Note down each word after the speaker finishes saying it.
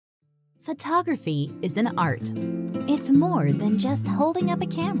Photography is an art. It's more than just holding up a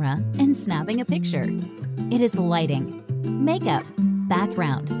camera and snapping a picture. It is lighting, makeup,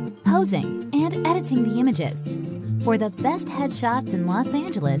 background, posing, and editing the images. For the best headshots in Los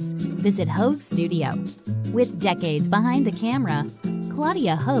Angeles, visit Hoag Studio. With decades behind the camera,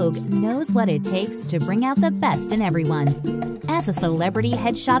 Claudia Hoag knows what it takes to bring out the best in everyone. As a celebrity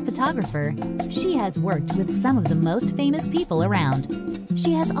headshot photographer, she has worked with some of the most famous people around.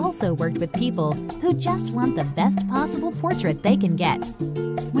 She has also worked with people who just want the best possible portrait they can get.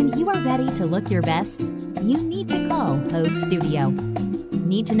 When you are ready to look your best, you need to call Hoag Studio.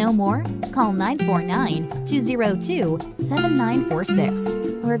 Need to know more? Call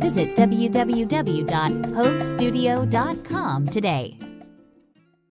 949-202-7946 or visit www.hoagstudio.com today.